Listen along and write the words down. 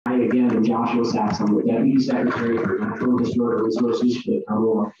tonight again, I'm Joshua Sachs. I'm the Deputy Secretary for Natural and Historic Resources for the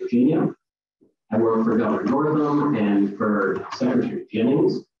Commonwealth of Virginia. I work for Governor Northam and for Secretary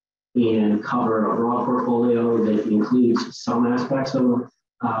Jennings and cover a broad portfolio that includes some aspects of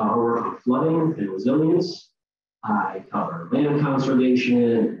our work on flooding and resilience. I cover land conservation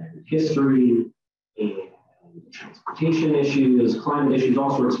and history and transportation issues, climate issues,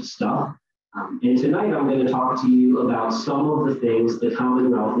 all sorts of stuff. And tonight I'm going to talk to you about some of the things the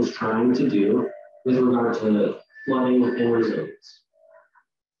Commonwealth is trying to do with regard to flooding and resilience.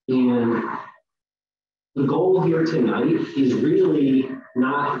 And the goal here tonight is really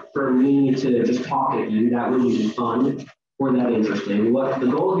not for me to just talk at you. That wouldn't be fun or that interesting. What the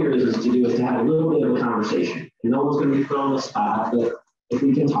goal here is to have a little bit of a conversation. And no one's going to be put on the spot, but if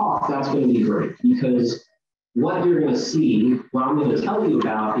we can talk, that's going to be great. Because what you're going to see, what I'm going to tell you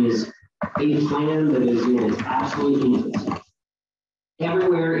about is a plan that is in its absolute infancy.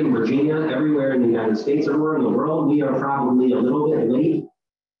 Everywhere in Virginia, everywhere in the United States, everywhere in the world, we are probably a little bit late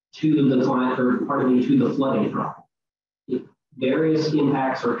to the to the flooding problem. Various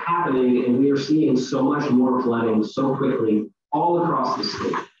impacts are happening, and we are seeing so much more flooding so quickly all across the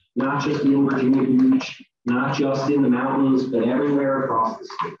state, not just in Virginia Beach, not just in the mountains, but everywhere across the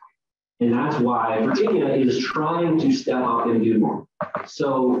state. And that's why Virginia is trying to step up and do more.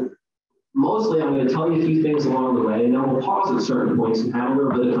 So mostly I'm going to tell you a few things along the way, and then we'll pause at certain points and have a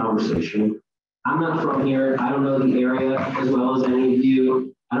little bit of conversation. I'm not from here. I don't know the area as well as any of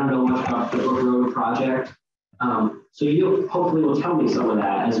you. I don't know much about the Brook Road project. So you hopefully will tell me some of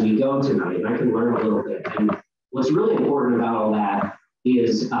that as we go tonight, and I can learn a little bit. And what's really important about all that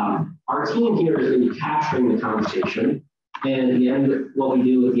is our team here is going to be capturing the conversation. And at the end, what we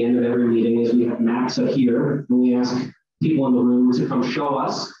do at the end of every meeting is we have maps up here, and we ask people in the room to come show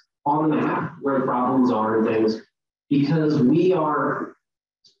us on the map where the problems are and things, because we are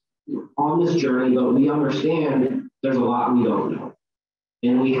on this journey, but we understand there's a lot we don't know.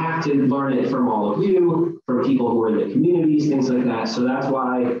 And we have to learn it from all of you, from people who are in the communities, things like that. So that's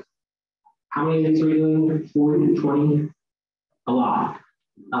why, how many of these are we doing? 40, 20? A lot.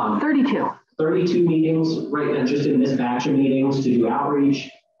 32. 32 meetings right now, just in this batch of meetings to do outreach.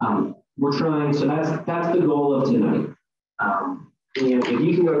 We're trying, so that's the goal of tonight. And if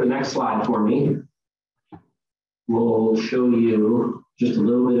you can go to the next slide for me, we'll show you just a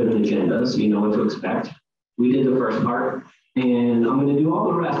little bit of an agenda so you know what to expect. We did the first part, and I'm going to do all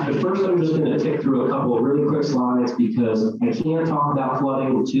the rest, but first I'm just going to tick through a couple of really quick slides because I can't talk about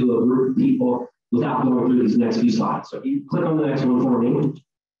flooding to a group of people without going through these next few slides. So if you click on the next one for me.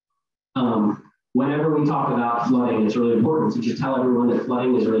 Whenever we talk about flooding, it's really important to just tell everyone that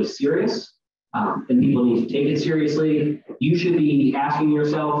flooding is really serious, and people need to take it seriously. You should be asking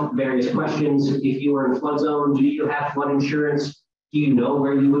yourself various questions. If you are in a flood zone, do you have flood insurance? Do you know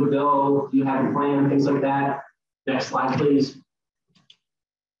where you would go? Do you have a plan? Things like that. Next slide, please.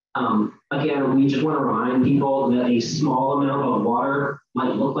 Again, we just want to remind people that a small amount of water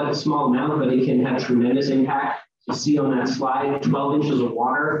might look like a small amount, but it can have tremendous impact. You see on that slide, 12 inches of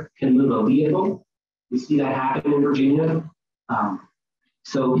water can move a vehicle. We see that happen in Virginia.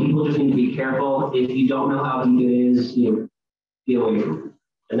 So people just need to be careful. If you don't know how deep it is, get away from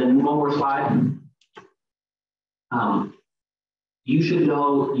it. And then one more slide. You should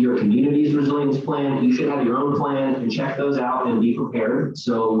know your community's resilience plan. You should have your own plan and check those out and be prepared.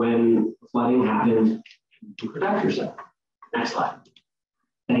 So when flooding happens, you can protect yourself. Next slide.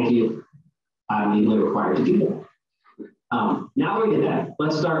 Thank you. I'm legally required to do that. Now that we did that,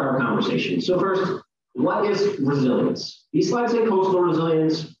 let's start our conversation. So first, what is resilience? These slides say coastal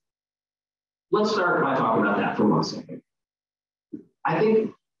resilience. Let's start by talking about that for 1 second. I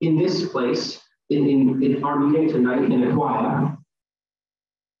think in this place, in our meeting tonight in Aquia,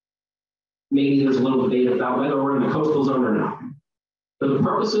 maybe there's a little debate about whether we're in the coastal zone or not. For the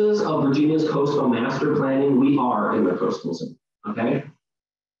purposes of Virginia's coastal master planning, we are in the coastal zone, okay?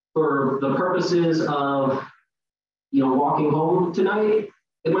 For the purposes of, walking home tonight,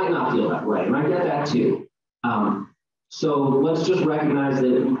 it might not feel that way, and I get that too. So let's just recognize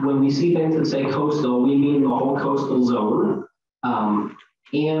that when we see things that say coastal, we mean the whole coastal zone.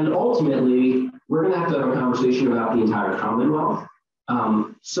 And ultimately, we're going to have to have a conversation about the entire Commonwealth.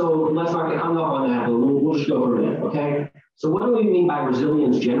 So let's not get hung up on that, but we'll just go from there, okay? So what do we mean by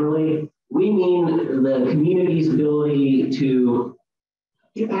resilience generally? We mean the community's ability to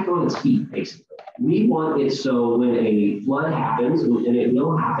get back on its feet, basically. We want it so when a flood happens, and it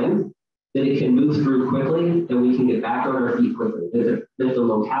will happen, that it can move through quickly and we can get back on our feet quickly. That the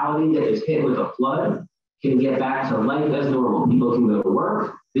locality that is hit with a flood can get back to life as normal. People can go to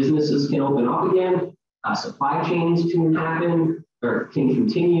work, businesses can open up again, supply chains can happen, or can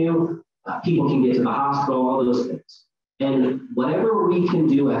continue, people can get to the hospital, all those things. And whatever we can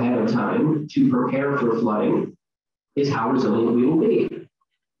do ahead of time to prepare for flooding is how resilient we will be.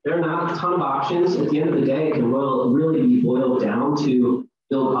 There are not a ton of options. At the end of the day, it can really be boiled down to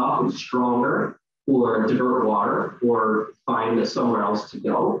build up stronger or divert water or find somewhere else to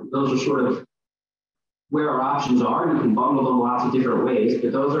go. Those are sort of where our options are. You can bundle them lots of different ways,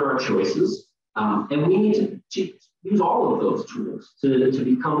 but those are our choices. And we need to use all of those tools to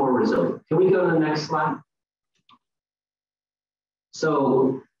become more resilient. Can we go to the next slide?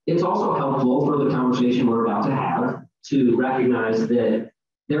 So it's also helpful for the conversation we're about to have to recognize that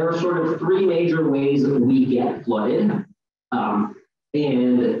there are sort of three major ways that we get flooded.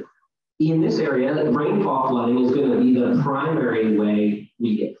 And in this area, rainfall flooding is going to be the primary way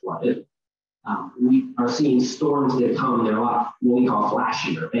we get flooded. We are seeing storms that come, they're a lot what we call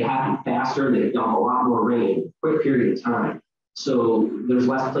flashier. They happen faster, they dump a lot more rain in a quick period of time. So there's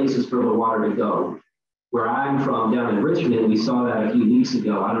less places for the water to go. Where I'm from, down in Richmond, we saw that a few weeks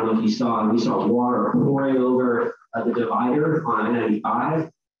ago. I don't know if you saw, we saw water pouring over the divider on I-95.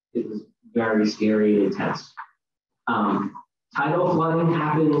 It was very scary and intense. Tidal flooding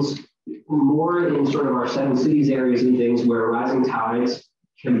happens more in sort of our 7 cities areas and things where rising tides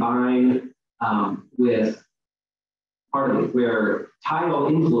combine where tidal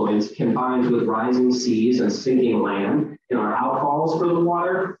influence combines with rising seas and sinking land in our outfalls for the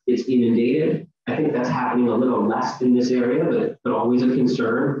water. It's inundated. I think that's happening a little less in this area, but always a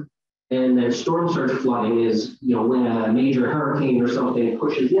concern. And then storm surge flooding is, when a major hurricane or something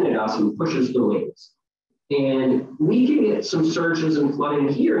pushes in at us and pushes the waves. And we can get some surges and flooding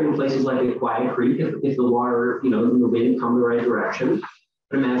here in places like Aquia Creek if the water, the wind come the right direction.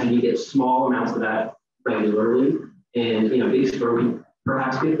 But imagine you get small amounts of that regularly, and in a big storm, you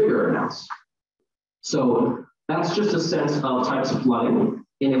perhaps get bigger amounts. So that's just a sense of types of flooding.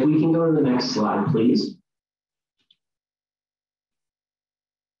 And if we can go to the next slide, please.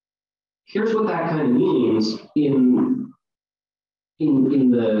 Here's what that kind of means in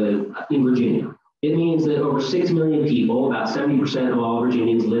Virginia. It means that over 6 million people, about 70% of all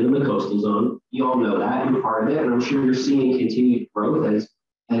Virginians, live in the coastal zone. You all know that, you're part of it, and I'm sure you're seeing continued growth as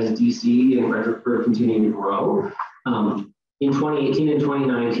DC and Fredericksburg continue to grow. In 2018 and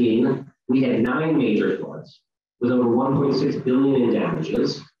 2019, we had 9 major floods with over 1.6 billion in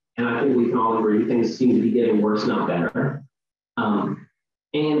damages. And I think we can all agree things seem to be getting worse, not better.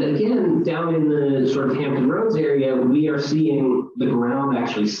 And again, down in the sort of Hampton Roads area, we are seeing the ground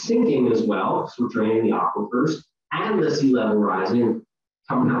actually sinking as well. So we're draining the aquifers and the sea level rising,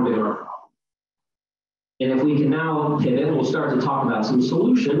 compounding our problem. And if we can now pivot, we'll start to talk about some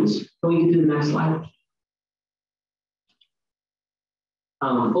solutions. We can do the next slide.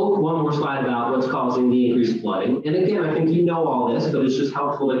 One more slide about what's causing the increased flooding. And again, I think you know all this, but it's just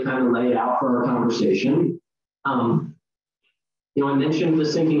helpful to kind of lay it out for our conversation. I mentioned the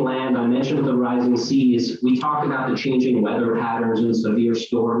sinking land, I mentioned the rising seas. We talked about the changing weather patterns and severe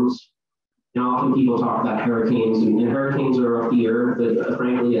storms. Often people talk about hurricanes, and hurricanes are up here, but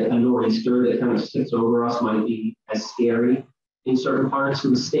frankly, a nor'easter that kind of sits over us might be as scary in certain parts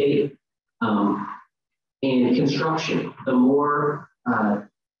of the state. And construction, the more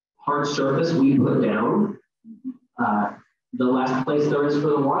hard surface we put down, the less place there is for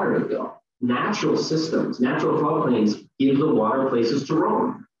the water to go. Natural systems, natural floodplains give the water places to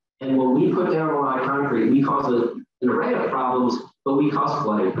roam. And when we put down a lot of concrete, we cause an array of problems, but we cause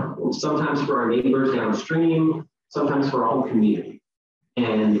flooding problems, sometimes for our neighbors downstream, sometimes for our whole community.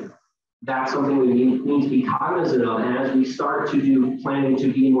 And that's something we need to be cognizant of. And as we start to do planning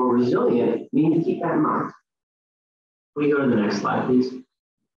to be more resilient, we need to keep that in mind. Can we go to the next slide, please?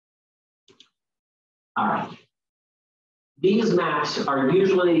 All right. These maps are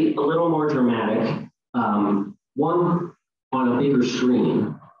usually a little more dramatic, one on a bigger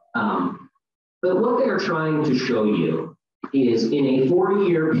screen. But what they're trying to show you is in a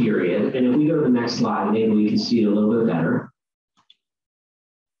 40-year period, and if we go to the next slide, maybe we can see it a little bit better.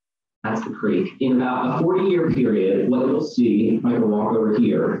 That's the creek. In about a 40-year period, what you'll see, if I can walk over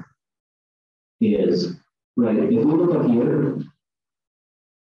here, is, right, if we look up here,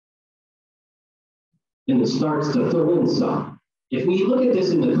 and it starts to fill in some. If we look at this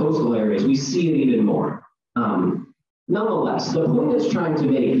in the coastal areas, we see it even more. Nonetheless, the point it's trying to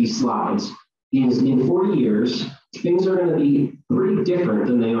make these slides is in 40 years, things are going to be pretty different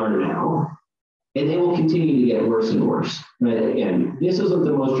than they are now, and they will continue to get worse and worse. Right? Again, this isn't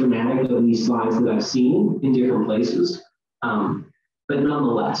the most dramatic of these slides that I've seen in different places, but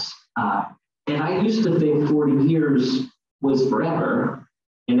nonetheless. And I used to think 40 years was forever,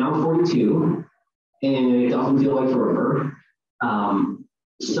 and now I'm 42. And it doesn't feel like forever.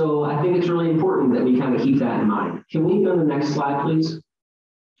 So I think it's really important that we kind of keep that in mind. Can we go to the next slide, please?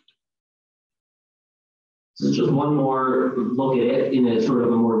 So it's just one more look at it in a sort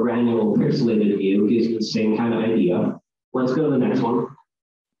of a more granular, pixelated view, gives you the same kind of idea. Let's go to the next one.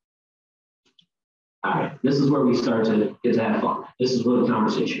 All right, this is where we start to get to have fun. This is where the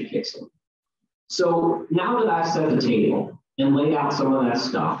conversation kicks in. So now that I've set the table and laid out some of that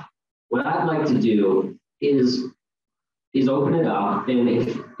stuff, what I'd like to do is open it up. And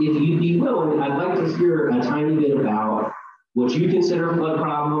if you'd be willing, I'd like to hear a tiny bit about what you consider flood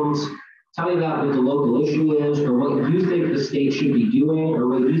problems. Tell me about what the local issue is, or what you think the state should be doing, or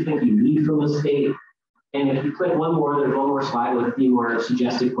what you think you need from the state. And if you click one more, there's one more slide with a few more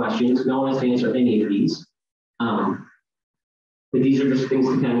suggested questions. No one has to answer any of these. But these are just things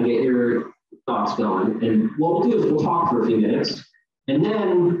to kind of get your thoughts going. And what we'll do is we'll talk for a few minutes, and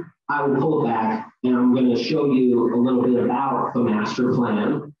then I will pull it back, and I'm going to show you a little bit about the master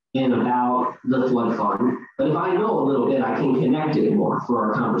plan and about the flood fund. But if I know a little bit, I can connect it more for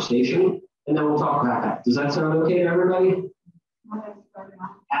our conversation, and then we'll talk about that. Does that sound okay to everybody?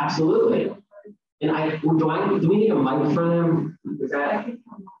 Absolutely. And do we need a mic for them? Is that?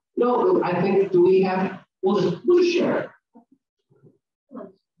 No, I think, we'll just share it.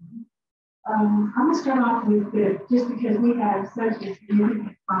 I'm going to start off with just because we have such a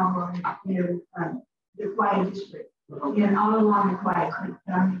significant problem in the Aquia district and all along the Aquia Creek.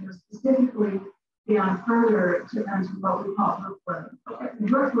 Specifically beyond further to what we call Brook Road. The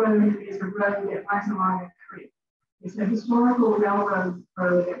Brook Road is a road that runs along the creek. It's a historical railroad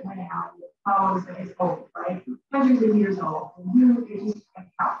road that went out. It follows that is old, right? Hundreds of years old. And it just a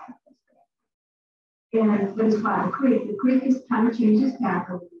cow path. And but it's by the creek. The creek has kind of changed its path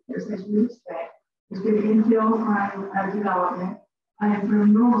over the years, as you expect. There's been infill from development and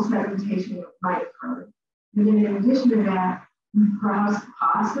from normal sedimentation that might occur. And then in addition to that, perhaps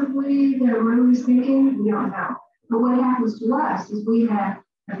possibly the road is sinking, we don't know. But what happens to us is we have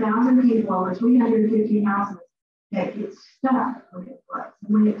 1,000 people or 350 houses that get stuck when it floods.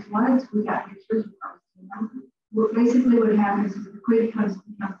 And when it floods, we got pictures of them. Basically what happens is the creek becomes the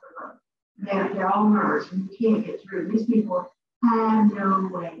road. They're all merged and you can't get through. These people have no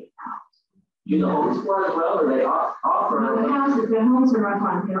way out. You know, it's where the road, are they off road? No, the homes are up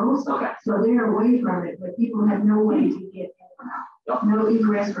on hills, okay. So they're away from it, but people have no way to get in or out. Yep. No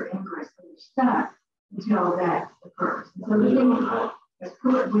egress or ingress, so they're stuck until that occurs. And so the thing we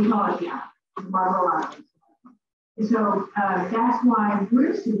call it Marble Island. And so that's why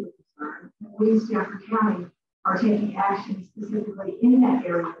we're super concerned. We in Stafford County are taking action specifically in that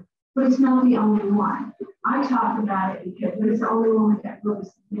area. But it's not the only one. I talk about it because it's the only one with that really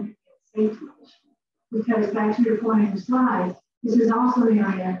significant safety issue. Because back to your point in the slides, this is also an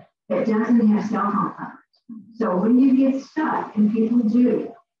area that doesn't have cell phone coverage. So when you get stuck, and people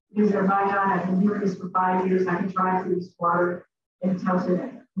do, because they're by God, I've been doing this for 5 years, I can drive through this water and tell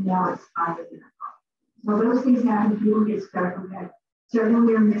them now it's time to get a car. So those things happen, people get stuck. We have several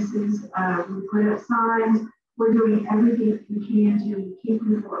near misses. We put up signs. We're doing everything we can to keep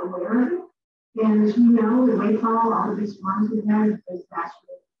people aware of it. And as you know, the rainfall, all the big storms we've had is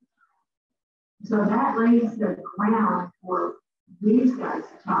disastrous. So that lays the ground for these guys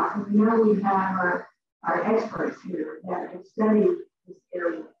to talk. And we know we have our experts here that have studied this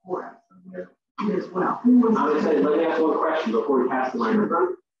area for us. So they're here as well. I'm going to say, let me ask one question before we pass the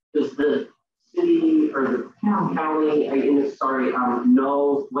microphone. Does the city or the county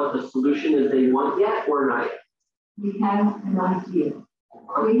know what the solution is they want yet or not yet? We have an idea.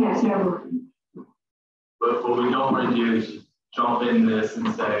 We have several. But what we don't want to do is just jump in this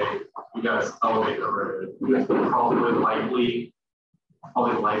and say, we got to elevate the road. That's probably likely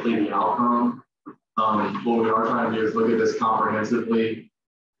the outcome. What we are trying to do is look at this comprehensively.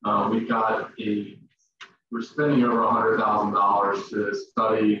 We're spending over $100,000 to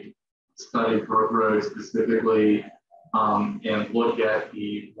study Brook Road specifically and look at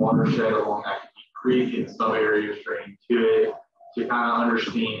the watershed along Aquia Creek and sub areas draining to it to kind of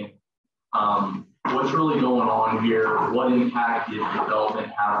understand what's really going on here, what impact did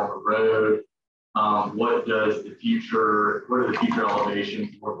development have on the road, what are the future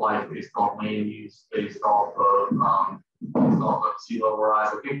elevations look like based on land use, based off of sea level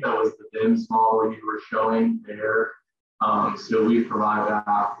rise. I think that was the DIMS model you were showing there. So we provide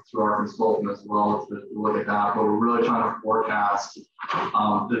that to our consultant as well to look at that, but we're really trying to forecast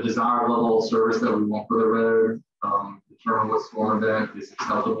the desired level of service that we want for the road, determine what storm event is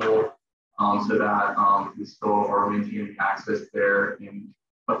acceptable so that we still are maintaining access there and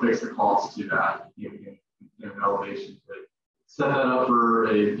affix the cost to that in an elevation to set that up for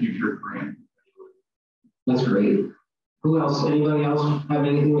a future grant. That's great. Who else? Anybody else have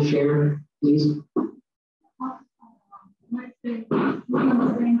anything to share, please? Might say some of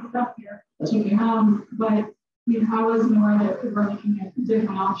the same stuff here. That's okay. But you know, I was aware that we were looking at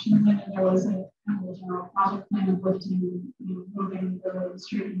different options, and there was a kind of a general project plan of lifting, you know, moving the road,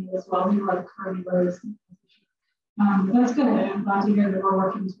 straightening it as well. We were like curvy roads. But that's good. I'm glad to hear that we're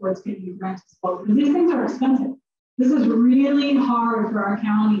working towards getting a grant as well, because these things are expensive. This is really hard for our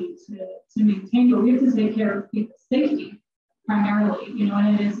county to maintain, but we have to take care of people's safety primarily, you know,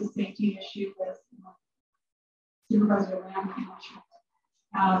 and it is a safety issue with, you know, Supervisor Lamb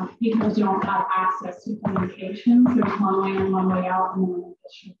mentioned. People don't have access to communications. There's one way in, one way out, and then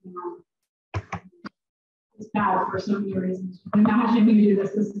it's bad for so many reasons. Imagine you do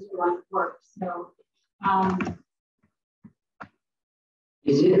this is your life work. So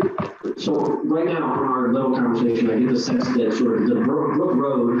is it so right now from our little conversation, I get the sense that sort of the Brook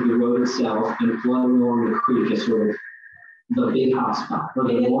Road, the road itself, and flowing along the creek is sort of the big hotspot for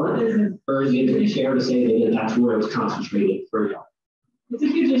the north, or is it fair to say that that's where it's concentrated for you? It's a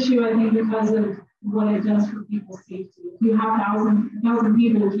huge issue, I think, because of what it does for people's safety. If you have thousand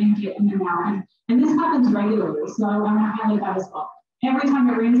people who can't get in and out, and this happens regularly, so I want to highlight that as well. Every time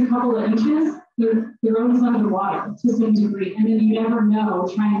it rains a couple of inches, the road is underwater to some degree, and then you never know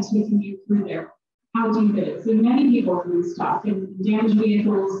trying to commute through there how deep it is. And many people have been stuck in damaged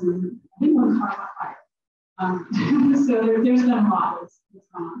vehicles, and I think one car got fired. So there's been a lot that's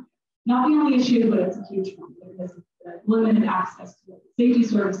gone on. Not the only issue, but it's a huge one because of the limited access to safety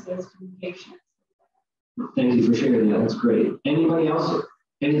services, communications. Thank you for sharing that. That's great. Anybody else?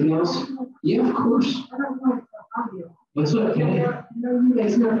 Anything else? Yeah, of course. I don't want to hug you. What's up? No, you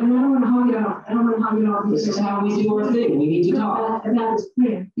guys know, and I don't want to hug you out. I don't want to hug you out. This is how we do our thing. We need to talk. And that is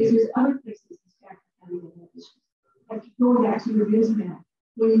planned. Because there's other places in Stafford County that have issues. Like going back to your business map,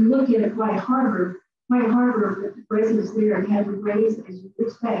 when you look at Aquia Harbor, with the residents there and had to raise, as you would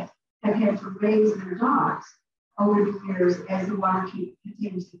expect, have had to raise their docks over the years as the water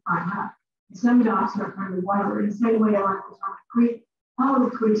continues to climb up. And some docks are underwater. In the same way along the Creek, all of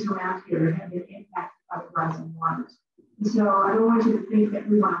the creeks around here have been impacted by the rising waters. And so I don't want you to think that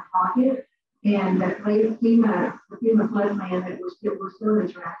we want to pocket and that FEMA floodplain that we're still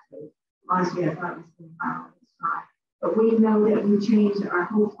interactive. Honestly, I thought it was going to be fine. But we know that we changed our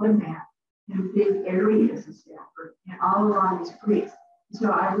whole flood map in big areas of Stafford and all along these creeks. So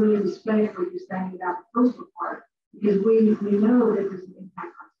I really respect what you're saying about the coastal part, because we know that there's an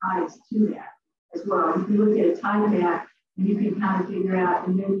impact on tides to that as well. If you look at a tide map, and you can kind of figure out,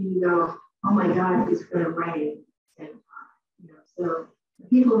 and then you go, oh my God, it's going to rain at the same time. You know, so the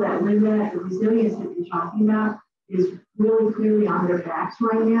people that live that, the resilience that you're talking about, is really clearly on their backs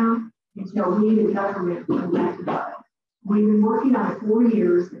right now until we, the government, come back to that. We've been working on it 4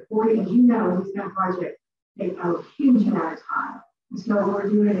 years. As you know, these kind of projects take a huge amount of time. And so what we're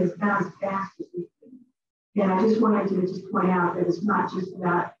doing is not as fast as we can. And I just wanted to just point out that it's not just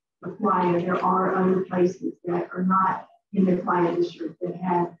about Aquia. There are other places that are not in the Aquia district that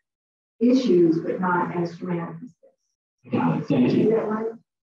have issues, but not as dramatic as this. Got it. Thank you. Is that right?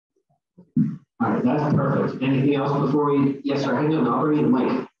 All right, that's perfect. Anything else before we? Yes, sir. Hang on. I'll bring you the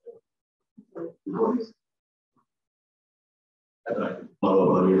mic.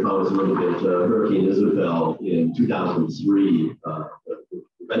 Follow up on your comments a little bit. Hurricane Isabel in 2003, the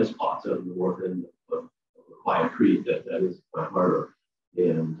red spots up in the north end of Quiet Creek, that is Quiet Harbor.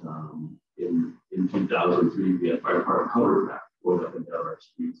 And in 2003, we had fire department hovercraft going up and down our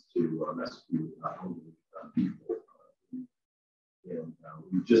streets to rescue homeless people. And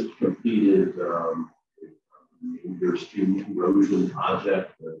we just completed a major stream erosion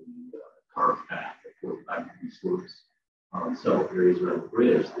project, the carve path that 45 degree slopes on several areas around the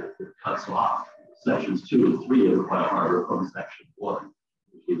bridge that cuts off sections 2 and 3 of the Quiet Harbor from section 1,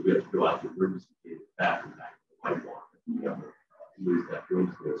 which means we have to go out to emergency gate back to the whitewater and use that bridge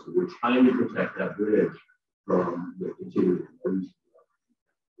there. So we're trying to protect that bridge from the continued erosion.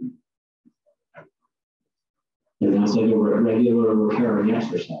 And that's like a regular repairing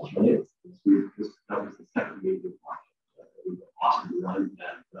exercise, right? That was the second major project. It was the Austin one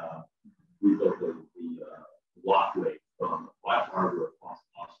that we built the walkway from Quiet Harbor across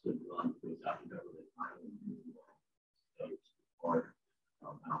Austin Run, goes out to Beverly Island. So it's hard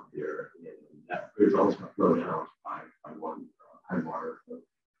out there. And that bridge almost got thrown out by one high water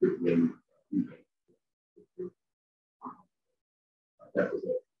wind. That was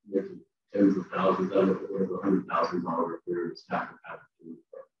a tens of thousands, over $100,000 repair staff had to do.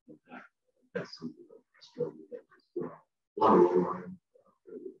 That's something that I struggle with as well. A lot of overrun.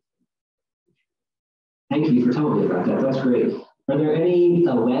 Thank you for telling me about that. That's great. Are there any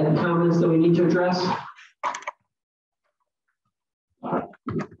web comments that we need to address?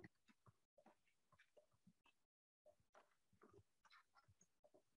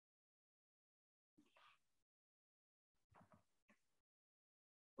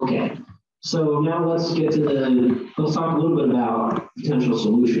 Okay, so now let's talk a little bit about potential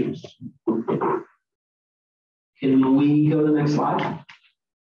solutions. Can we go to the next slide?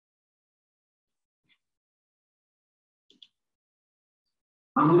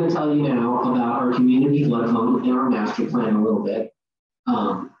 I'm going to tell you now about our community flood fund and our master plan a little bit.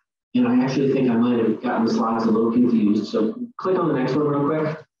 And I actually think I might have gotten the slides a little confused. So click on the next one real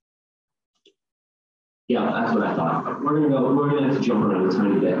quick. Yeah, that's what I thought. We're gonna have to jump around a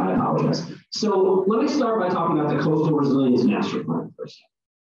tiny bit. I apologize. So let me start by talking about the Coastal Resilience Master Plan first.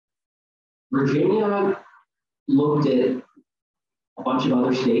 Virginia looked at a bunch of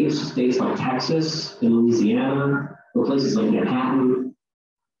other states like Texas and Louisiana, or places like Manhattan,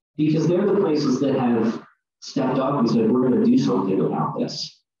 because they're the places that have stepped up and said, we're going to do something about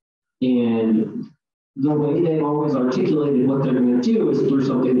this. And the way they've always articulated what they're going to do is through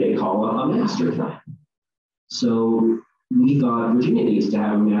something they call a master plan. So we thought Virginia needs to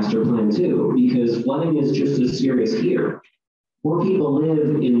have a master plan too, because flooding is just as serious here. More people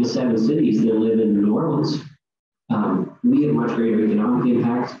live in the 7 cities than live in New Orleans. We have much greater economic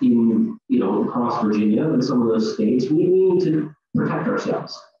impact in, across Virginia than some of those states. We need to protect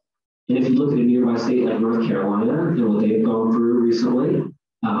ourselves. And if you look at a nearby state like North Carolina and what they've gone through recently,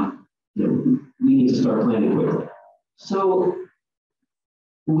 we need to start planning quickly. So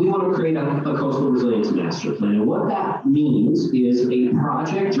we want to create a coastal resilience master plan. And what that means is a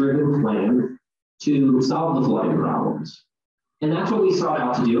project-driven plan to solve the flooding problems. And that's what we sought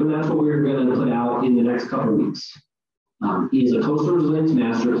out to do, and that's what we're going to put out in the next couple of weeks, is a coastal resilience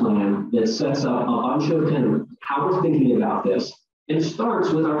master plan that sets up a bunch of kind of how we're thinking about this, and starts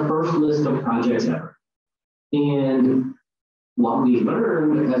with our first list of projects ever. And what we've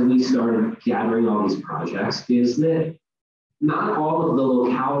learned as we started gathering all these projects is that not all of the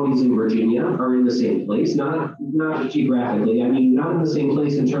localities in Virginia are in the same place, not geographically, not in the same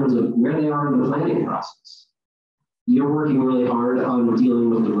place in terms of where they are in the planning process. You're working really hard on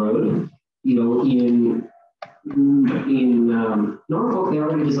dealing with the road. In Norfolk, they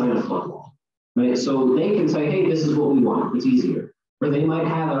already designed a flood wall, right? So they can say, hey, this is what we want. It's easier. Or they might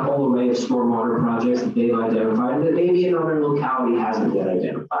have a whole array of stormwater projects that they've identified that maybe another locality hasn't yet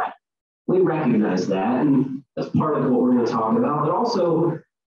identified. We recognize that, and that's part of what we're going to talk about. But also,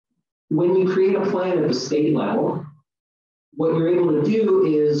 when you create a plan at the state level, what you're able to do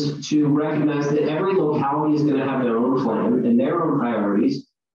is to recognize that every locality is going to have their own plan and their own priorities,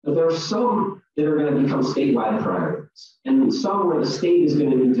 but there are some that are going to become statewide priorities, and some where the state is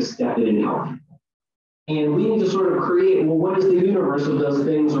going to need to step in and help. And we need to sort of create, well, what is the universe of those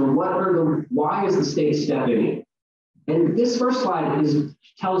things, or why is the state stepping in? And this first slide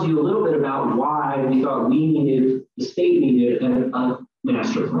tells you a little bit about why we thought the state needed a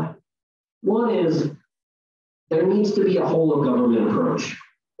master plan. One is there needs to be a whole of government approach,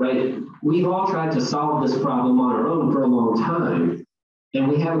 right? We've all tried to solve this problem on our own for a long time, and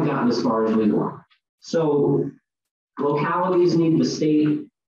we haven't gotten as far as we want. So localities need the state.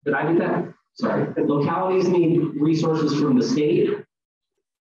 Did I do that? Sorry. Localities need resources from the state.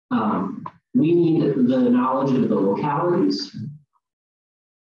 We need the knowledge of the localities.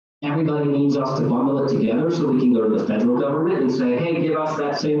 Everybody needs us to bundle it together so we can go to the federal government and say, hey, give us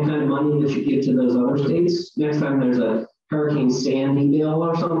that same kind of money that you give to those other states. Next time there's a Hurricane Sandy bill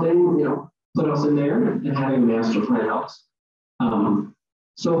or something, put us in there, and having a master plan helps.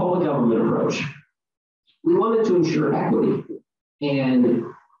 So whole government approach. We wanted to ensure equity. And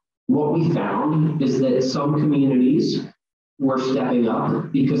what we found is that some communities were stepping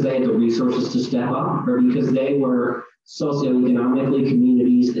up because they had the resources to step up, or because they were socioeconomically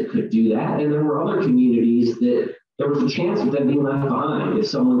communities that could do that. And there were other communities that there was a chance of them being left behind if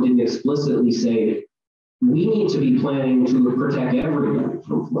someone didn't explicitly say, we need to be planning to protect everyone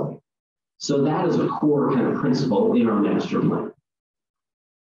from flooding. So that is a core kind of principle in our master plan.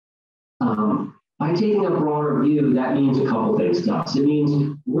 By taking a broader view, that means a couple things to us. It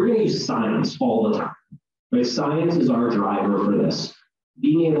means we're going to use science all the time. Right? Science is our driver for this.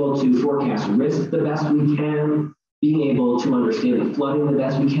 Being able to forecast risk the best we can, being able to understand the flooding the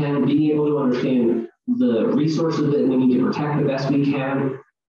best we can, being able to understand the resources that we need to protect the best we can.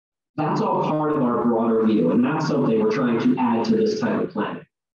 That's all part of our broader view, and that's something we're trying to add to this type of planning.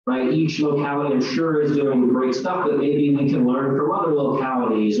 Right? Each locality, I'm sure, is doing great stuff, but maybe we can learn from other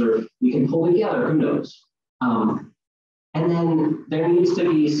localities, or we can pull together, who knows? And then there needs to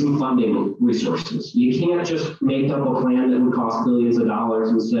be some funding resources. You can't just make up a plan that would cost billions of dollars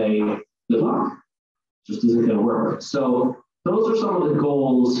and say, good luck. It just isn't going to work. So those are some of the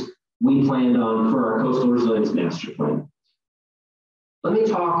goals we planned on for our Coastal Resilience Master Plan. Let me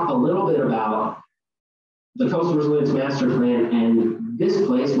talk a little bit about the Coastal Resilience Master Plan and this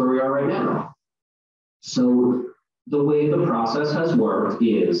place where we are right now. So the way the process has worked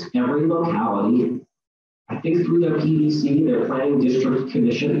is every locality, I think through their PDC, their Planning District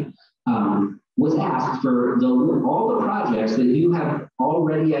Commission, was asked for all the projects that you have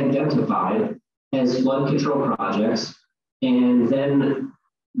already identified as flood control projects, and then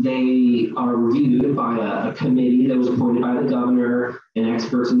they are reviewed by a committee that was appointed by the governor and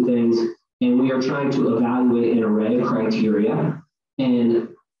experts and things, and we are trying to evaluate an array of criteria and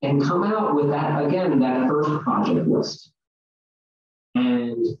come out with that, again, that first project list.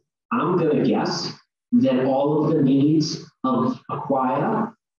 And I'm gonna guess that all of the needs of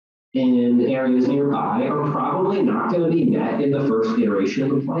Aquia and areas nearby are probably not going to be met in the first iteration of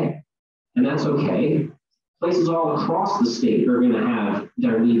the plan. And that's okay. Places all across the state are going to have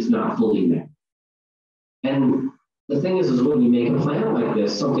their needs not fully met. And the thing is when you make a plan like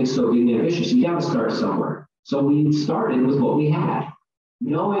this, something so big and ambitious, you got to start somewhere. So we started with what we had,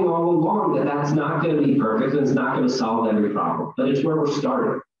 knowing all along that that's not going to be perfect and it's not going to solve every problem, but it's where we're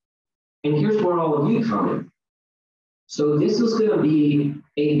starting. And here's where all of you come in. So this is going to be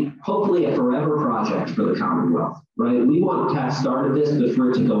hopefully a forever project for the Commonwealth, right? We want to have started this, but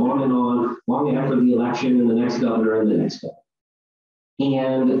for it to go on and on long after the election and the next governor and the next governor.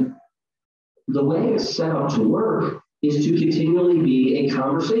 And the way it's set up to work is to continually be a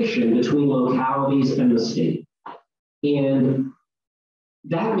conversation between localities and the state. And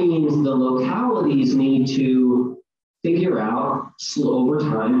that means the localities need to figure out over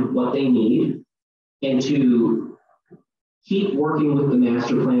time what they need and to keep working with the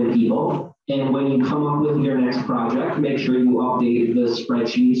master plan people. And when you come up with your next project, make sure you update the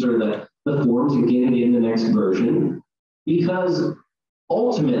spreadsheets or the forms and get it in the next version. Because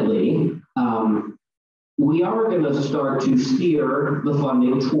ultimately, we are going to start to steer the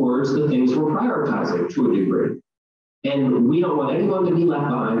funding towards the things we're prioritizing to a degree. And we don't want anyone to be left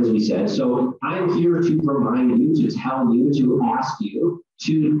behind, as we said. So I'm here to remind you, to tell you, to ask you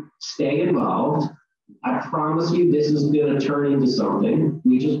to stay involved. I promise you this is going to turn into something.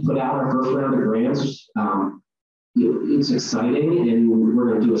 We just put out our first round of grants. It's exciting, and we're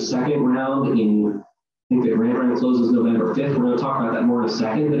going to do a second round in, I think the grant round closes November 5th. We're going to talk about that more in a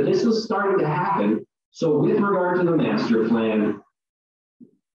second, but this is starting to happen. So with regard to the master plan,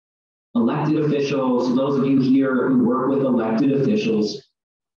 elected officials, those of you here who work with elected officials,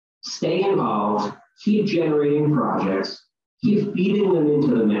 stay involved, keep generating projects, keep feeding them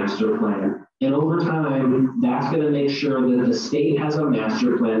into the master plan. And over time, that's going to make sure that the state has a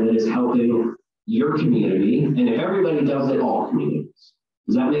master plan that is helping your community. And if everybody does it, all communities.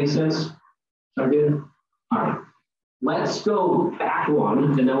 Does that make sense? Is that good? All right. Let's go back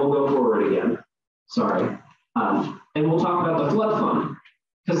one, and then we'll go forward again. Sorry. And we'll talk about the flood fund,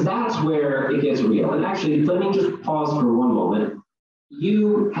 because that's where it gets real. And actually, let me just pause for one moment.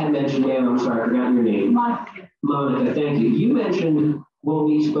 You had mentioned, ma'am, I'm sorry, I forgot your name. Monica, thank you. You mentioned when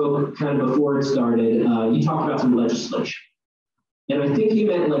we spoke kind of before it started, you talked about some legislation. And I think you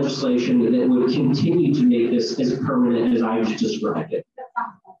meant legislation that would continue to make this as permanent as I just described it.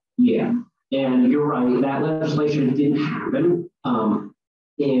 Yeah, and you're right, that legislation didn't happen.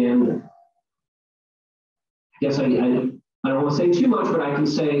 And I guess I don't want to say too much, but I can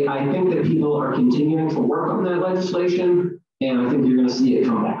say I think that people are continuing to work on that legislation, and I think you're going to see it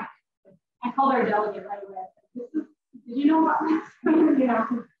come back. I called our delegate right away. Did you know about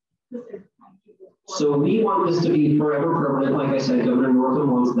this? So we want this to be forever permanent. Like I said, Governor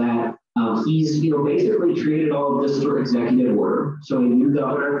Northam wants that. He's basically treated all of this through executive order. So a new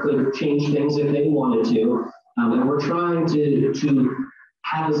governor could change things if they wanted to. And we're trying to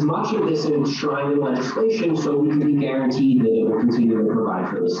have as much of this enshrined in legislation so we can be guaranteed that it will continue to provide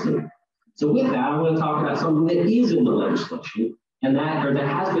for the state. So with that, I'm going to talk about something that is in the legislation and that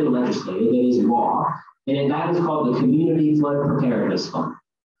has been legislated, that is law, and that is called the Community Flood Preparedness Fund.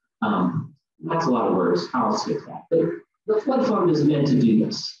 That's a lot of words. I'll skip that. But the flood fund is meant to do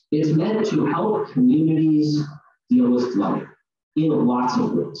this. It's meant to help communities deal with flooding in lots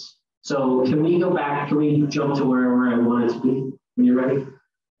of ways. So can we go back? Can we jump to wherever I wanted to be? When you're ready?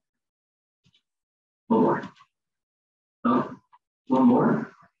 One more. Oh, one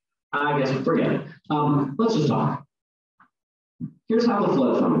more? I guess forget it. Let's just talk. Here's how the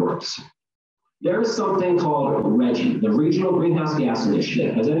flood fund works. There is something called RGGI, the Regional Greenhouse Gas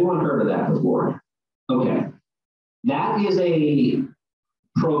Initiative. Has anyone heard of that before? Okay. That is a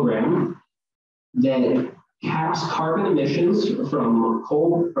program that caps carbon emissions from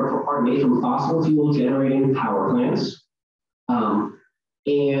from fossil fuel generating power plants.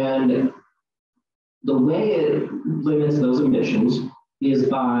 And the way it limits those emissions is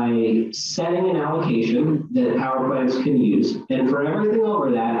by setting an allocation that power plants can use. And for everything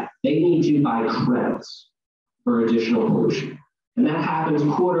over that, they need to buy credits for additional pollution. And that happens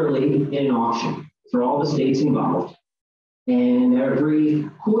quarterly in an auction for all the states involved. And every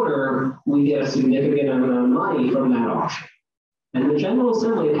quarter, we get a significant amount of money from that auction. And the General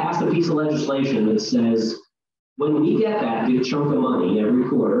Assembly passed a piece of legislation that says, when we get that big chunk of money every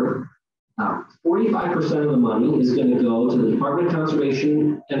quarter, 45% of the money is going to go to the Department of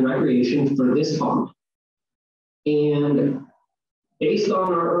Conservation and Recreation for this fund. And based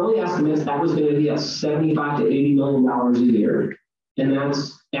on our early estimates, that was going to be a $75 to $80 million a year. And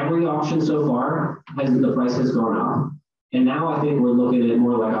that's every auction so far, the price has gone up. And now I think we're looking at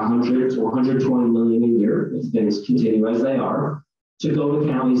more like 100 to 120 million a year if things continue as they are to go to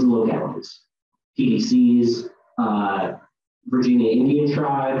counties and localities, PDCs, Virginia Indian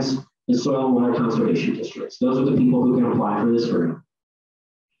tribes, and soil and water conservation districts. Those are the people who can apply for this grant.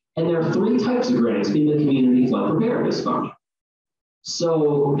 And there are 3 types of grants in the Community Flood Preparedness Fund.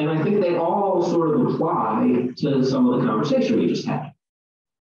 So, and I think they all sort of apply to some of the conversation we just had.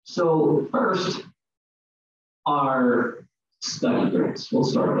 So first are study grants. We'll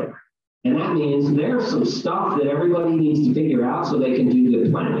start there. And that means there's some stuff that everybody needs to figure out so they can do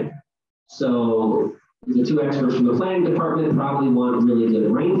good planning. So the 2 experts from the planning department probably want really good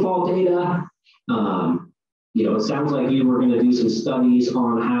rainfall data. You know, it sounds like you were going to do some studies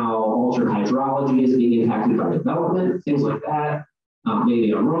on how altered hydrology is being impacted by development, things like that.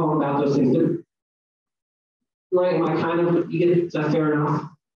 Maybe I'm wrong about those things, but right, am I kind of, you get it, is that fair enough?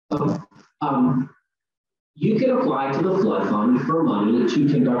 You can apply to the flood fund for money to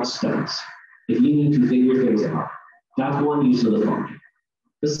conduct studies if you need to figure things out. That's one use of the fund.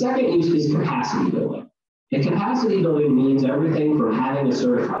 The second use is capacity building. And capacity building means everything from having a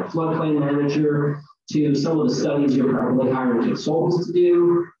certified floodplain manager to some of the studies you're probably hiring consultants to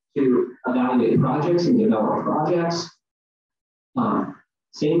do, to evaluate projects and develop projects.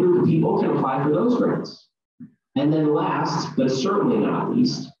 Same group of people can apply for those grants. And then last, but certainly not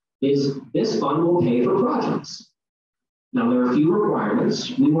least, is this fund will pay for projects. Now, there are a few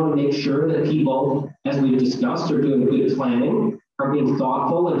requirements. We want to make sure that people, as we've discussed, are doing good planning, are being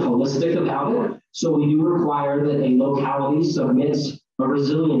thoughtful and holistic about it. So we do require that a locality submits a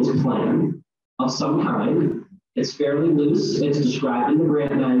resilience plan of some kind. It's fairly loose. It's described in the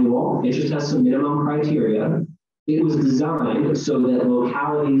grant manual. It just has some minimum criteria. It was designed so that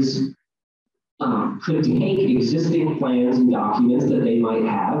localities could take existing plans and documents that they might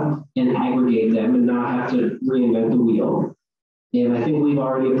have and aggregate them and not have to reinvent the wheel. And I think we've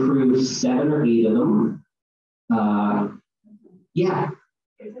already approved 7 or 8 of them. Yeah.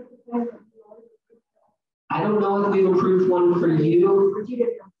 I don't know if we've approved one for you.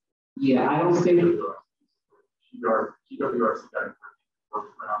 Yeah, I don't think.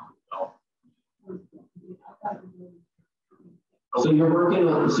 So you're working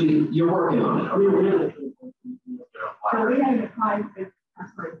on. So you're working on it. So we haven't applied for. I'm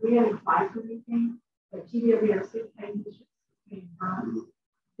sorry, we haven't applied for anything. But GWRC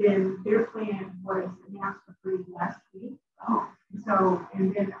then their plan was announced for free last week. So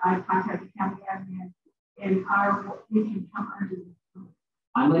and then I contacted county admin, and we can come under.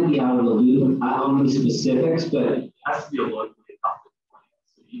 I might be out of the loop on the specifics, but it has to be a locally adopted plan.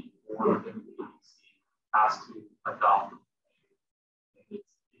 So each one of them has to adopt.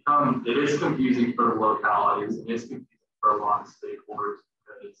 It is confusing for the localities, and it's confusing for a lot of stakeholders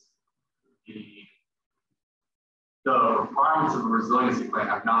because the requirements of the resiliency plan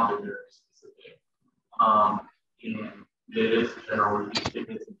have not been very specific. And it is generally, if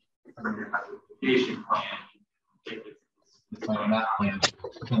it's a mitigation plan, if it's on that plan,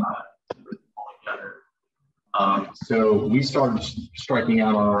 all together. So we started striking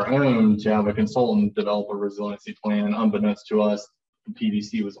out on our own to have a consultant develop a resiliency plan. Unbeknownst to us, the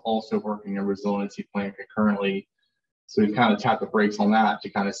PDC was also working a resiliency plan concurrently. So we kind of tapped the brakes on that to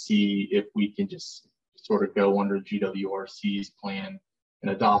kind of see if we can just sort of go under GWRC's plan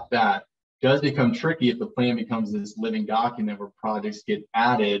and adopt that. It does become tricky if the plan becomes this living document where projects get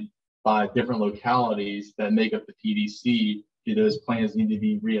added by different localities that make up the PDC. Do those plans need to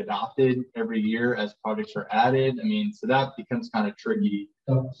be readopted every year as projects are added? I mean, so that becomes kind of tricky.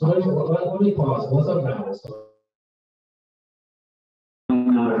 So let me pause. What's up now? I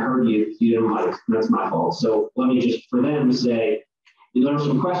heard you didn't like, that's my fault. So let me just, for them, say, there are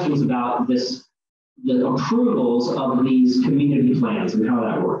some questions about this, the approvals of these community plans and how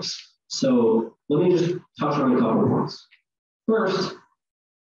that works. So let me just touch on a couple of points. First,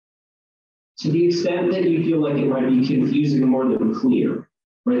 to the extent that you feel like it might be confusing more than clear,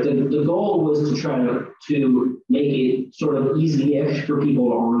 right? The goal was to try to make it sort of easy-ish for people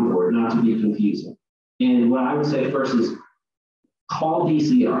to onboard, not to be confusing. And what I would say first is call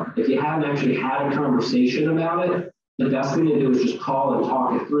DCR. If you haven't actually had a conversation about it, the best thing to do is just call and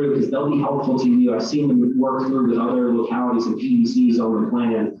talk it through because they'll be helpful to you. I've seen them work through with other localities and PDCs on the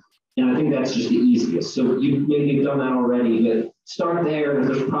plan. And I think that's just the easiest. So maybe you've done that already, but start there. If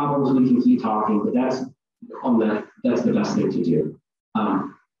there's problems, we can keep talking, but that's the best thing to do.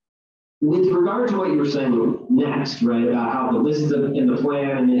 With regard to what you were saying next, right, about how the list is in the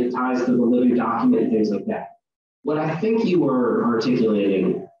plan and it ties to the living document and things like that. What I think you were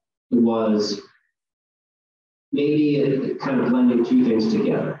articulating was maybe kind of blending two things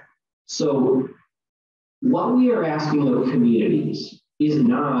together. So what we are asking of communities is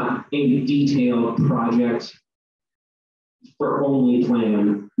not a detailed project for only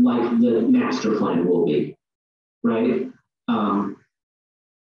plan like the master plan will be, right?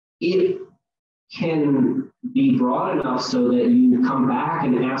 It can be broad enough so that you come back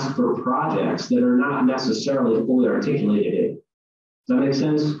and ask for projects that are not necessarily fully articulated in. Does that make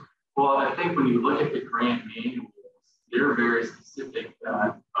sense? Well, I think when you look at the grant manuals, they're very specific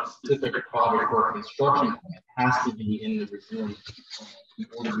that a specific project or construction plan has to be in the resiliency plan in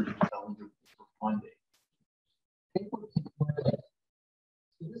order to be eligible for funding.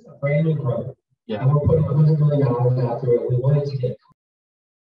 This is a brand new road. Yeah. And we're putting $100 million out to it. We wanted to get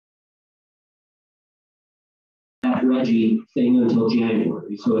that Reggie thing until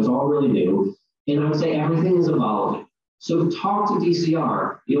January. So it's all really new. And I would say everything is evolving. So talk to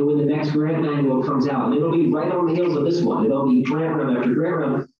DCR, when the next grant manual comes out, and it'll be right on the heels of this one. It'll be grant round after grant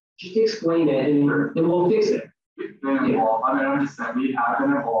round. Just explain it and we'll fix it. We've been involved. I mean, I'm just saying we have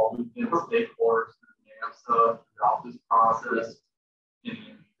been involved. We've been stakeholders throughout this process and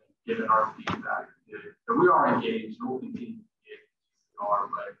given our feedback. So we are engaged. We'll continue to engage with DCR,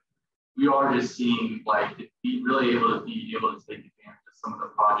 but we are just seeing like to be really able to take advantage of some of the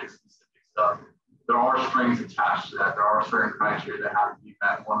project specific stuff. There are strings attached to that. There are certain criteria that have to be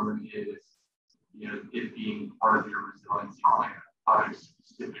met. One of them is, it being part of your resiliency plan, project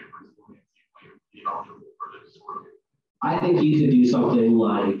specific resiliency plan to be eligible for this sort of. I think you could do something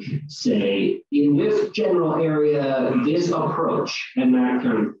like, say, in this general area, this approach, and that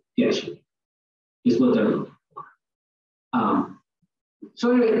kind of gets you, is what they're looking for.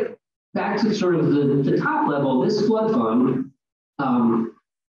 So anyway, back to sort of the top level, this flood fund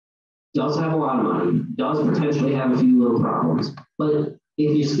does have a lot of money, does potentially have a few little problems, but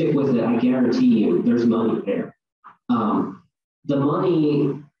if you stick with it, I guarantee you there's money there. The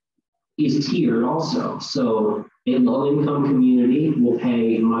money is tiered also. So a low-income community will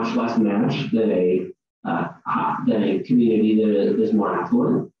pay much less match than a community that is more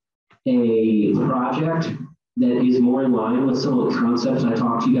affluent. A project that is more in line with some of the concepts I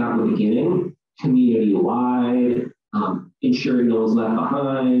talked to you about in the beginning, community-wide, ensuring no one's left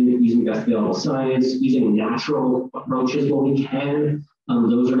behind, using best available science, using natural approaches when we can.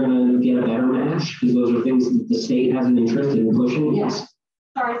 Those are going to get a better match because those are things that the state has an interest in pushing. Yes.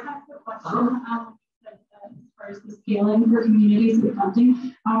 Sorry, I have a question. As far as the scaling for communities and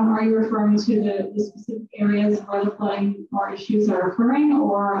funding, are you referring to the specific areas where the flooding or issues are occurring,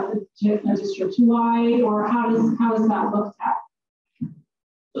 or district-wide, or how is that looked at?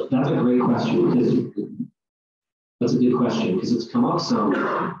 That's a great question. That's a good question because it's come up some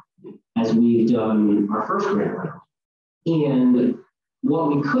as we've done our first grant round. And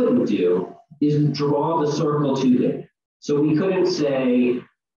what we couldn't do is draw the circle too big. So we couldn't say,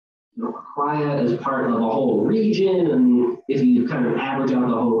 Aquia is part of a whole region, and if you kind of average out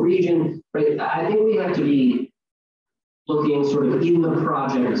the whole region, right? I think we have to be looking sort of in the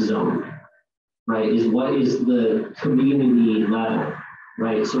project zone, right? Is what is the community level,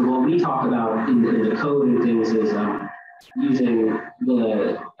 right? So what we talk about in the code and things is using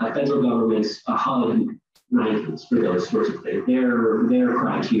the federal government's HUD rankings for those sorts of things, their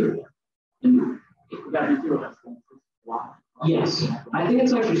criteria. And yes, I think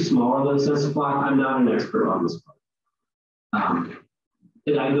it's actually smaller than census block. I'm not an expert on this part.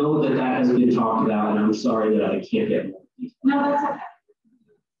 And I know that has been talked about, and I'm sorry that I can't get more details. No, that's okay.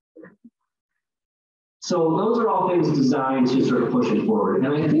 So those are all things designed to sort of push it forward.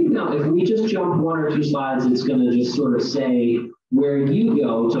 And I think now if we just jump one or two slides, it's going to just sort of say where you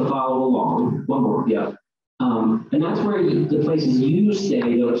go to follow along. One more, yeah. And that's where the places you say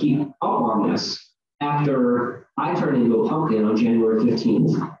they'll keep up on this after I turn into a pumpkin on January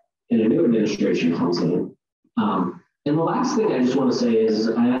 15th and a new administration comes in. And the last thing I just want to say is,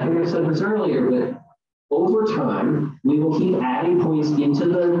 I think I said this earlier, but over time, we will keep adding points into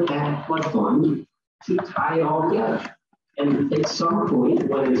that flood fund to tie it all together. And at some point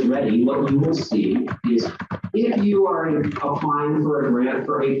when it's ready, what you will see is if you are applying for a grant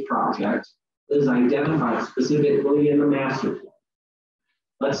for a project that is identified specifically in the master plan.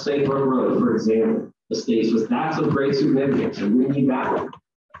 Let's say for a road, for example, the state says that's of great significance and we need that one.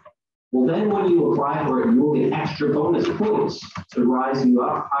 Well, then when you apply for it, you will get extra bonus points to rise you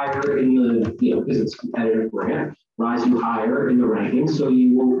up higher in the, because it's a competitive grant, rise you higher in the rankings, so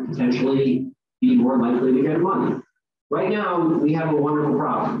you will potentially be more likely to get money. Right now, we have a wonderful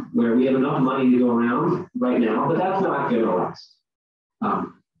problem where we have enough money to go around right now, but that's not going to last.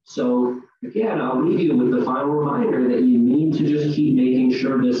 So again, I'll leave you with the final reminder that you need to just keep making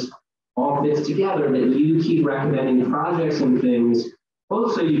sure this all fits together, that you keep recommending projects and things,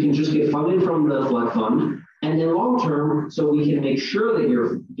 both so you can just get funded from the flood fund, and then long term, so we can make sure that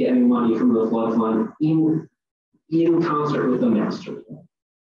you're getting money from the flood fund in concert with the master plan.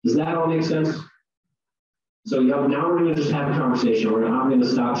 Does that all make sense? So now we're going to just have a conversation. I'm going to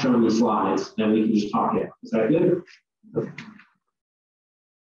stop showing you slides, and we can just talk it. Is that good? Okay.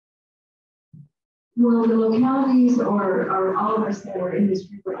 Will the localities or all of us that are in this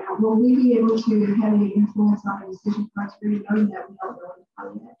group right now, will we be able to have any influence on the decision criteria, knowing that we don't know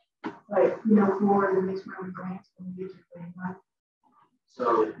how yet? But, for the next round of grants, when we use the grant money?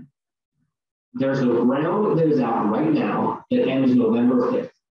 So there's a round that is out right now that ends November 5th.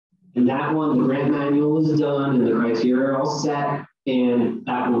 And that one, the grant manual is done and the criteria are all set, and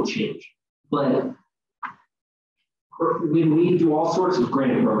that won't change. But when we do all sorts of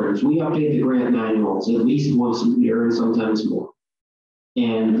grant programs, we update the grant manuals at least once a year and sometimes more.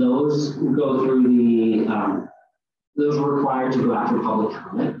 And those go through those are required to go out for public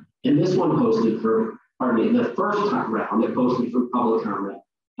comment. And this one posted for, the first time round it posted for public comment.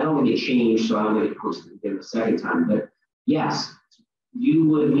 I don't think it changed, so I don't think it posted again the second time. But yes, you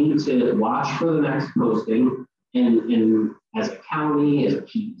would need to watch for the next posting, and as a county, as a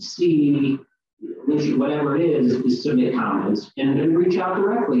PDC, whatever it is submit comments and reach out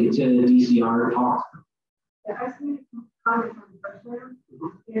directly to DCR and talk. Yeah, I see a comment from the first round,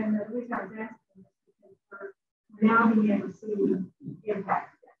 and the reason I was asking is because we're now being able to see the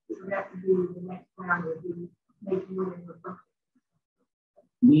impact. So that would be the next round would be making money.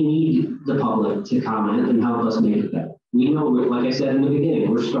 We need the public to comment and help us make it better. We know, like I said in the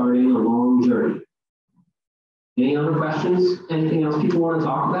beginning, we're starting a long journey. Any other questions? Anything else people want to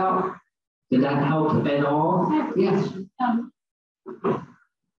talk about? Did that help at all? Yes.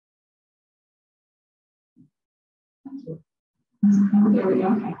 There we go.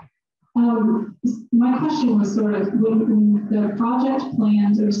 Okay. My question was sort of when the project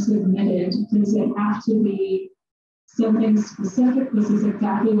plans are submitted, does it have to be something specific? This is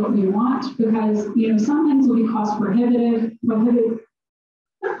exactly what we want, because some things will be cost prohibitive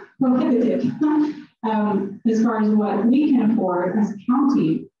as far as what we can afford as a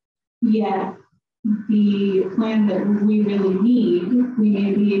county. Yet the plan that we really need, we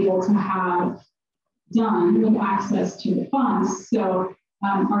may be able to have done with access to the funds. So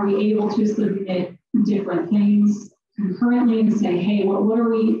are we able to submit different things concurrently and say, hey, what are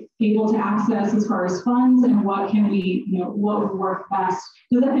we able to access as far as funds, and what can we, what would work best?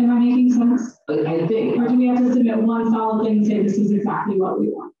 Am I making sense? I think. Or do we have to submit one solid thing and say this is exactly what we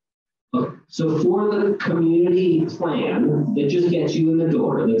want? Okay. So for the community plan, it just gets you in the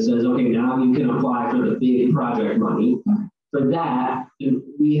door that says, okay, now you can apply for the big project money. For that,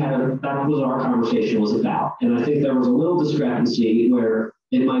 that was our conversation was about. And I think there was a little discrepancy where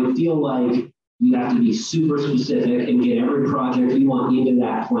it might feel like you have to be super specific and get every project you want into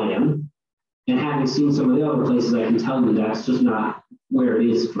that plan. And having seen some of the other places, I can tell you that's just not where it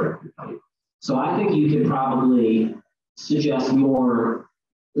is for everybody. So I think you could probably suggest more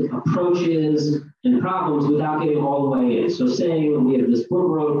approaches and problems without getting all the way in. So saying we have this Brook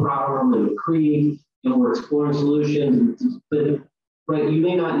Road problem in the creek and we're exploring solutions, but right, you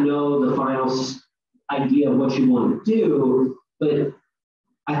may not know the final idea of what you want to do, but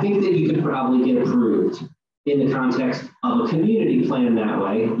I think that you could probably get approved in the context of a community plan that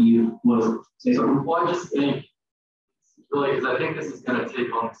way. You want to say something? Well, I just think, really, because I think this is going to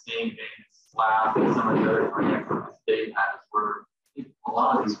take on the same thing as SLAP and some of the other grants that the state has, where a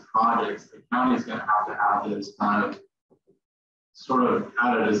lot of these projects, the county is going to have this kind of sort of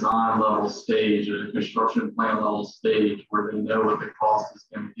at a design level stage, at a construction plan level stage, where they know what the cost is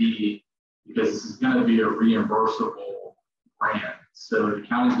going to be, because this is going to be a reimbursable grant. So the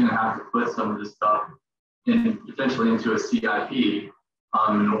county's going to have to put some of this stuff potentially into a CIP in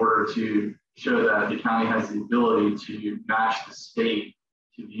order to show that the county has the ability to match the state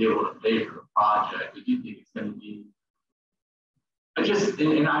to be able to pay for the project. I do think it's going to be,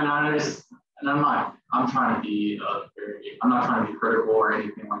 and I'm trying to be I'm not trying to be critical or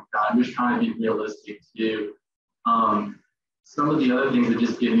anything like that. I'm just trying to be realistic too. Some of the other things that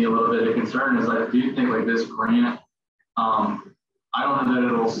just give me a little bit of concern is I do think like this grant, I don't know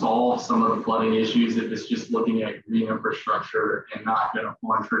that it'll solve some of the flooding issues if it's just looking at green infrastructure and not going to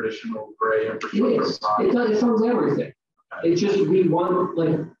fund traditional gray infrastructure. It funds everything. It's just we want,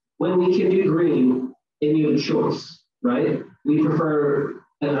 like, when we can do green, and you have a choice, right? We prefer,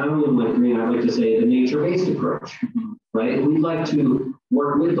 and I don't even like green, I like to say the nature-based approach, right? We like to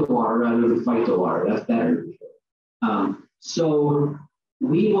work with the water rather than fight the water. That's better. So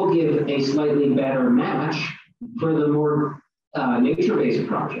we will give a slightly better match for the more nature-based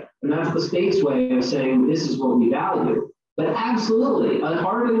project. And that's the state's way of saying this is what we value. But absolutely, a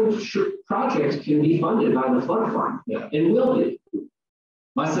hardened project can be funded by the flood fund, and will be.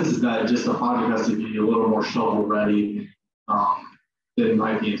 My sense is that just the project has to be a little more shovel ready than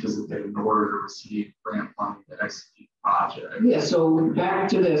might be anticipated in order to receive grant funding to execute the project. Yeah, so back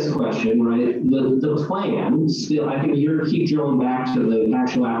to this question, right? The plan still, I think you're keep drilling back to the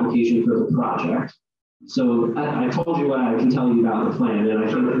actual application for the project. So I told you what I can tell you about the plan, and I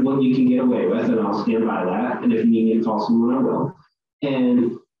think what you can get away with, and I'll stand by that. And if you need me to call someone, I will.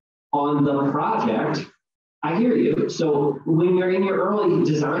 And on the project, I hear you. So when you're in your early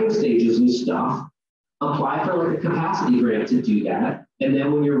design stages and stuff, apply for like a capacity grant to do that. And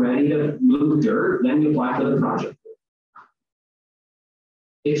then when you're ready to move dirt, then you apply for the project.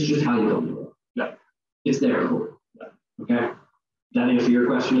 It's just how you go do it. Yeah. It's there. Yeah. Okay. That answer your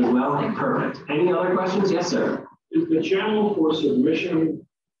question as well? Perfect. Any other questions? Yes, sir. Is the channel for submission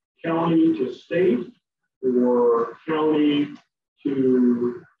county to state or county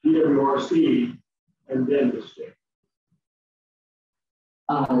to DWRC and then to state?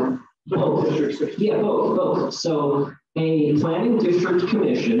 Both. Yeah, both. So a planning district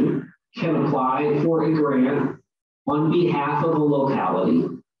commission can apply for a grant on behalf of a locality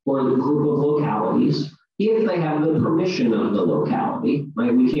or a group of localities if they have the permission of the locality,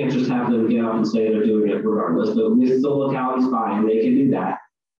 right? We can't just have them get up and say they're doing it regardless, but with the locality's buy-in, they can do that.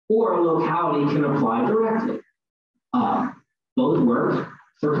 Or a locality can apply directly. Both work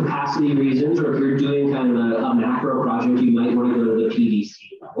for capacity reasons, or if you're doing kind of a macro project, you might want to go to the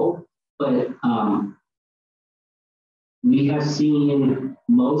PDC level. But we have seen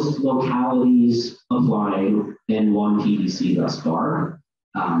most localities applying and one PDC thus far.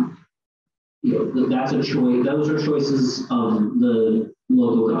 You know, that's a choice. Those are choices of the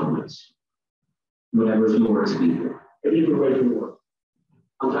local governments. Whatever's more expedient. But either way can work.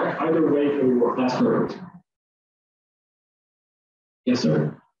 I'm sorry? Either way can work. That's correct. Yes,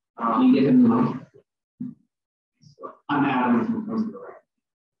 sir. Can you get him the mic? I'm Adam from Comes Direct.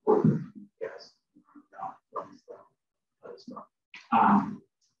 Yes.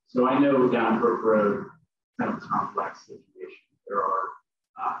 So I know down Brook Road, kind of a complex situation. There are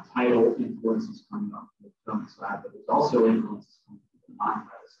tidal influences coming up from the film side, but there's also influences coming from the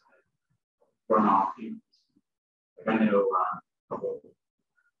non-tidal side, runoff. Like I know a couple of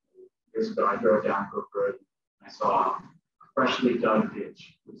years ago, I drove down Brook Road and I saw a freshly dug ditch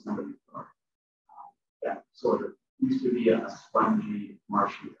with somebody's car. That sort of used to be a spongy,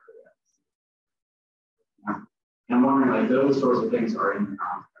 marshy area. And I'm wondering, like, those sorts of things are in the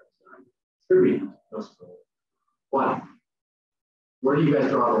non-tidal zone. Contributing to coastal flooding. Where do you guys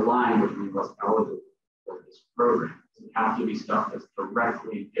draw the line between what's eligible for this program? Does it have to be stuff that's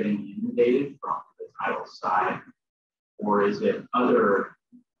directly getting inundated from the tidal side, or is it other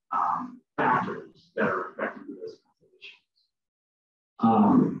factors that are affecting those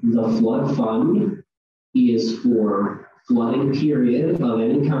conditions? The flood fund is for flooding period of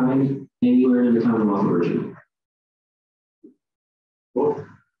any kind anywhere in the Commonwealth of Virginia. Cool.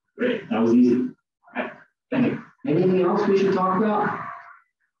 Great. That was easy. Okay. Thank you. Anything else we should talk about?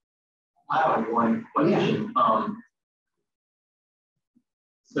 I have one question.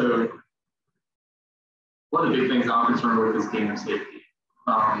 So one of the big things I'm concerned with is dam safety.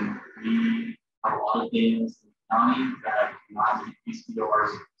 We have a lot of dams in the county that do not meet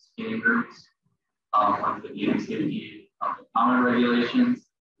PCR's standards under the dam safety common regulations.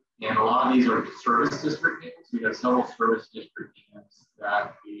 And a lot of these are service district dams. We have several service district dams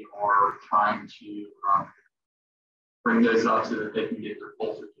that we are trying to bring those up so that they can get their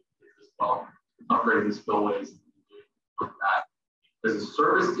full certificates as well, upgrading the spillways and doing that. Does the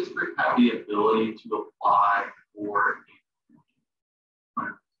service district have the ability to apply for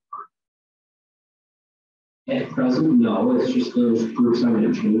At present, no, it's just those groups I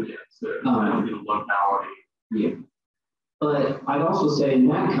mentioned. Yeah, so the locality. Yeah. But I'd also say in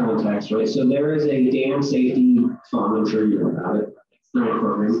that context, right, so there is a dam safety fund, I'm sure you know about it, grant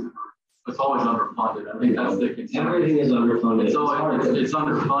program. it's always underfunded. I think that's the concern. Everything is underfunded. It's always it's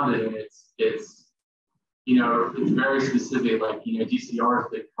underfunded, and it's you know, it's very specific. Like, you know, DCR's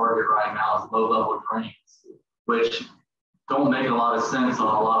big target right now is low level drains, which don't make a lot of sense on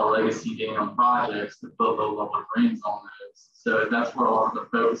a lot of legacy dam projects to put low level drains on those. So that's where a lot of the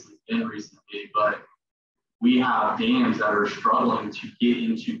focus has been recently. But we have dams that are struggling to get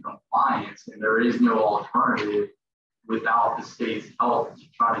into compliance, and there is no alternative without the state's help to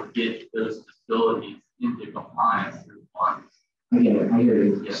try to get those facilities into compliance through funds. I get it. I hear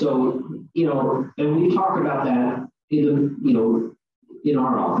you. Yeah. So, you know, and we talk about that in the, you know, in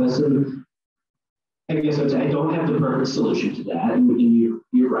our office, and I guess I don't have the perfect solution to that, and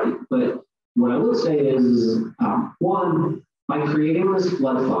you're right. But what I would say is, one, by creating this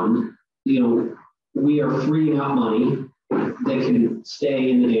flood fund, you know, we are freeing up money that can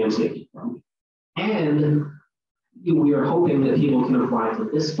stay in the dam safety fund, and we are hoping that people can apply for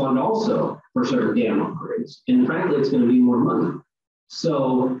this fund also for certain dam upgrades. And frankly, it's going to be more money.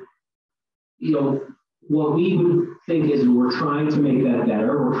 So, you know, what we would think is we're trying to make that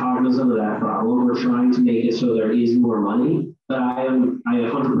better. We're cognizant of that problem. We're trying to make it so there is more money. But I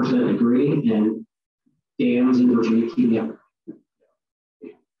 100% agree. And dams in Virginia keep me up.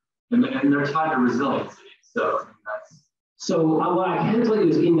 And they're tied to resiliency. So that's. So what I can tell you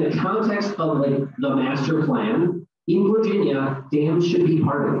is, in the context of like the master plan in Virginia, dams should be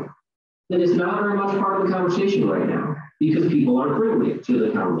part of it. That is not very much part of the conversation right now because people aren't privy to the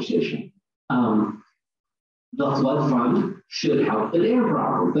conversation. The flood fund should help the dam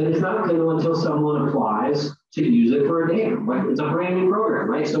problem, but it's not going to until someone applies to use it for a dam. Right? It's a brand new program,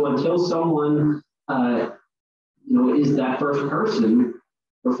 right? So until someone, you know, is that first person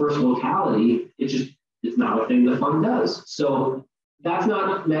or first locality, it's not a thing the fund does. So that's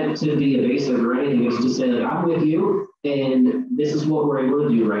not meant to be evasive or anything. It's to say, like, I'm with you, and this is what we're able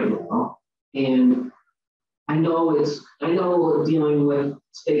to do right now. And I know dealing with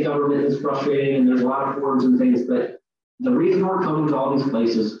state government is frustrating, and there's a lot of forms and things, but the reason we're coming to all these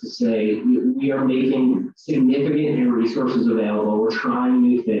places to say we are making significant resources available. We're trying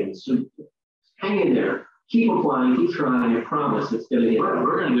new things. So hang in there. Keep applying, keep trying. I promise it's going to get better.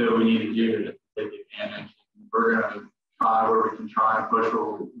 We're going to do what we need to do to take advantage. We're going to try where we can try and push where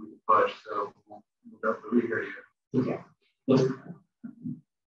we can push. So we'll definitely hear you. Okay.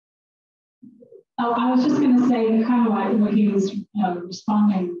 Oh, I was just going to say kind of like what he was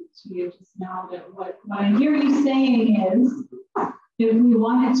responding to you just now, that what I hear you saying is, if we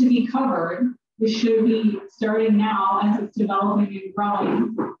want it to be covered, we should be starting now as it's developing and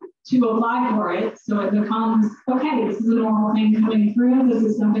growing to apply for it, so it becomes, okay, this is a normal thing coming through. This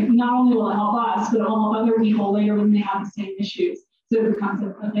is something, not only will it help us, but it will help other people later when they have the same issues. So it becomes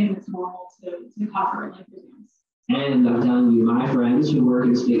a thing that's normal to cover like the dams. And I'm telling you, my friends who work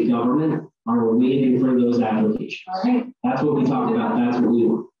in state government are waiting for those applications. All right. That's what we talk about. That's what we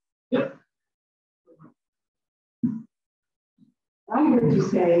want. Yep. I heard you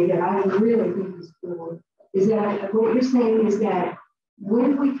say that I really think is cool, is that what you're saying is that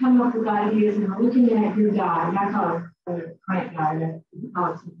when we come up with ideas and we're looking at your guy, and I call him a grant guy,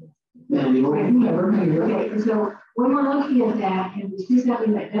 okay, and so when we're looking at that and we see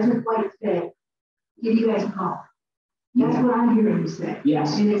something that doesn't quite fit, give you guys a call. That's what I'm hearing you say.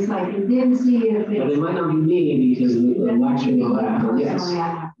 Yes. And it's like, and then see if it's. But it might not be me because of the election will happen. Yes.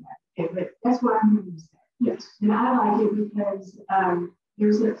 Okay, but that's what I'm hearing you say. Yes. And I like it because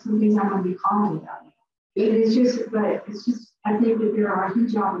there's some things I'm going to be calling about it. It's just, I think that there are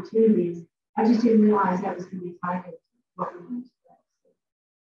huge opportunities. I just didn't realize that was going to be tied to what we need to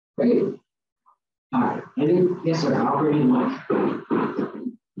do. Great. All right. Yes, sir. Operating mic.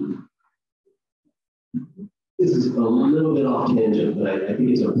 This is a little bit off tangent, but I think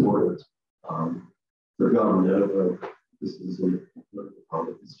it's important for government. This is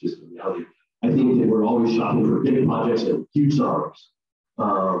it's just a reality. I think that we're always shopping for big projects and huge dollars.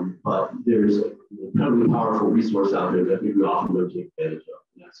 But there's an incredibly powerful resource out there that we often don't take advantage of.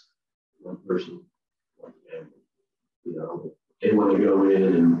 And that's one person, one family. You know, they want to go in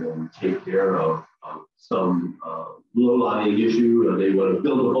and take care of some low-lying issue, or they want to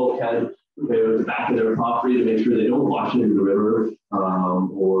build a bulkhead at the back of their property to make sure they don't wash into the river,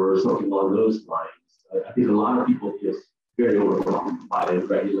 or something along those lines. I think a lot of people just very overwhelmed by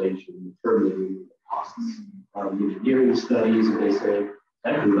regulation, permitting, costs, engineering studies, and they say,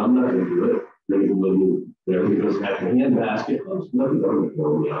 actually, I'm not going to do it. Maybe everybody goes back in the handbasket. Nothing going to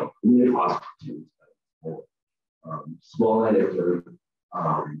go, you know, and it costs too. Small anecdote,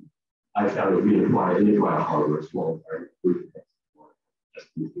 I found it really quiet, and it's why I call it a small environment.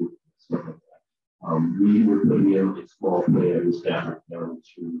 We were putting in a small plan, staff down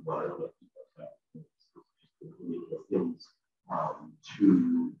to, I don't know if you connections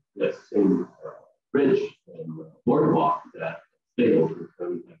to that same bridge and boardwalk that failed and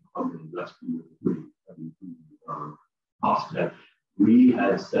come and rescue cost. And we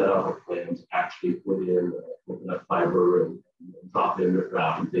had set up a plan to actually put in coconut fiber and drop in the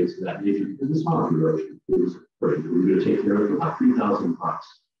ground and things of that nature because it's not erosion. It was great. We were going to take care of about $3,000,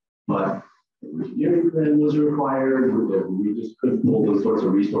 but the engineering plan was required. We just couldn't pull those sorts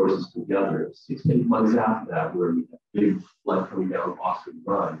of resources together. 6 to 8 months after that, where we had a big flood coming down Boston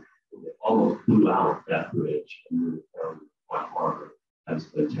Run, and it almost blew out that bridge and moved down White Harbor. Had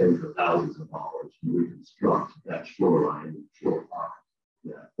spent tens of thousands of dollars to reconstruct that shoreline and shore park.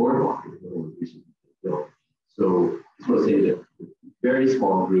 Yeah, boardwalk is really recently built. So I just want to say that very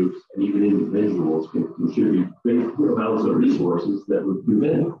small groups and even individuals can contribute great amounts of resources that would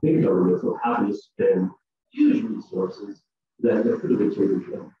prevent big government from having to spend huge resources that could have been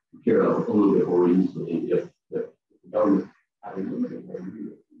taken care of a little bit more easily if the government had a little bit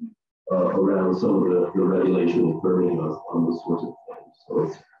more around some of the regulation and permitting on this sorts of things. So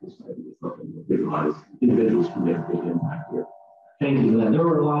it's something that realize individuals can make a big impact here. Thank you for that. There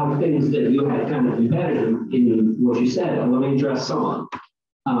were a lot of things that you had kind of embedded in what you said. Let me address some of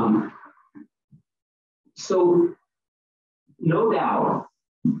them. So, no doubt,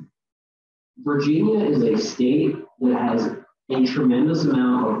 Virginia is a state that has a tremendous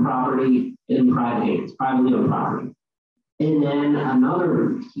amount of property in private hands, privately owned property. And then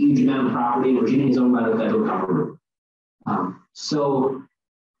another huge amount of property in Virginia is owned by the federal government. So,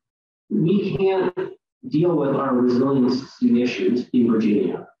 we can't deal with our resiliency issues in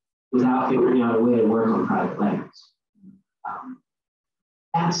Virginia without figuring out a way to work on private lands.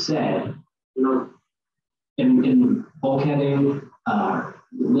 That said, you know, in bulkheading,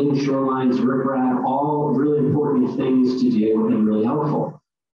 living shorelines, riprap, all really important things to do and really helpful.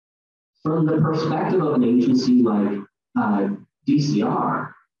 From the perspective of an agency like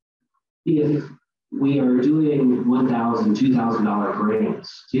DCR, if we are doing $1,000, $2,000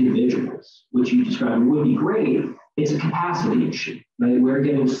 grants to individuals, which you described would be great. It's a capacity issue, right? We're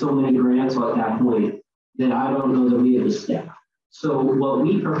getting so many grants at that point that I don't know that we have the staff. So what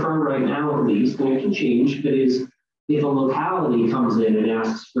we prefer right now, at least, and it can change, but is if a locality comes in and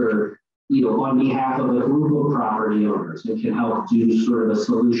asks for, you know, on behalf of a group of property owners and can help do sort of a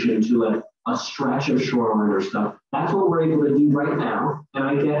solution to a stretch of shoreline or stuff. That's what we're able to do right now. And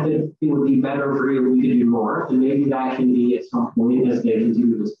I get that it would be better for you if we could do more. And maybe that can be at some point as they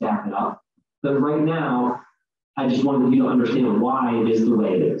continue to staff it up. But right now, I just wanted you to understand why it is the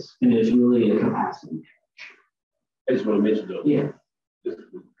way it is. And it's really a capacity. I just want to mention though, yeah, this is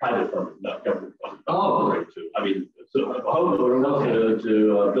private funding, not government funding. Oh, right. Too. I mean, so a homeowner wants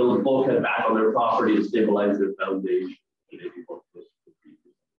to build a bulkhead back on their property to stabilize their foundation.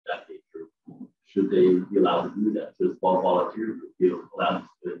 That nature. Should they be allowed to do that? So small volunteers would be allowed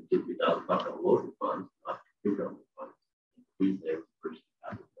to spend $50,000 on local funds, not big government funds.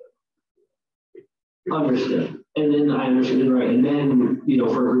 Understood. And then I understood it right. And then, you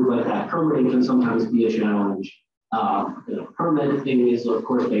know, for a group like that, permitting can sometimes be a challenge. You know, permitting is, of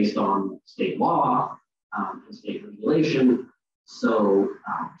course, based on state law and state regulation. So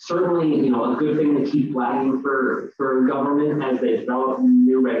certainly, you know, a good thing to keep flagging for government as they develop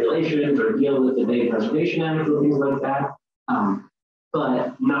new regulations or deal with the Data Preservation Act or things like that.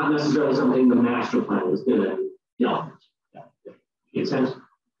 But not necessarily something the master plan is going to deal with. Makes sense?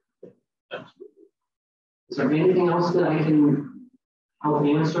 Is there anything else that I can help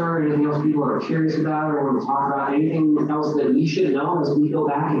answer? Anything else people are curious about or want to talk about? Anything else that we should know as we go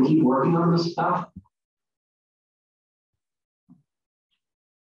back and keep working on this stuff?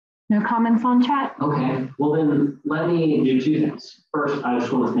 No comments on chat? Okay, well then let me do two things. First, I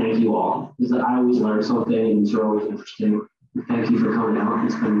just want to thank you all because I always learn something and it's always interesting. Thank you for coming out and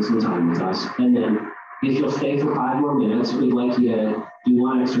spending some time with us. And then if you'll stay for 5 more minutes, we'd like you to do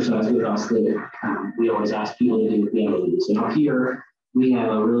one exercise with us that we always ask people to do with the LEDs. And up here, we have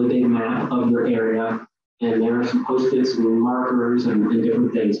a really big map of your area and there are some post-its and markers and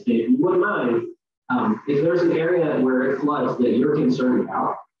different things. And if you wouldn't mind, if there's an area where it floods that you're concerned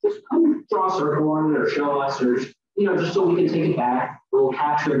about, just come draw a circle on it or show us, or you know, just so we can take it back. We'll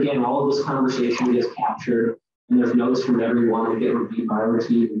capture again all of this conversation gets captured, and there's notes from everyone that get reviewed by our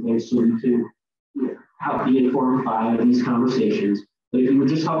team and things, so we can help be informed by these conversations. But if you would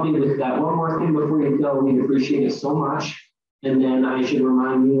just help me with that one more thing before you go, we'd appreciate it so much. And then I should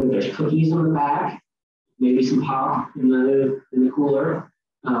remind you that there's cookies in the back, maybe some pop in the cooler.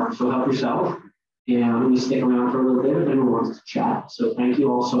 So help yourself. And I'm going to stick around for a little bit if anyone wants to chat. So thank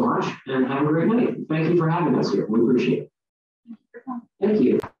you all so much and have a great night. Thank you for having us here. We appreciate it. Thank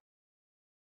you.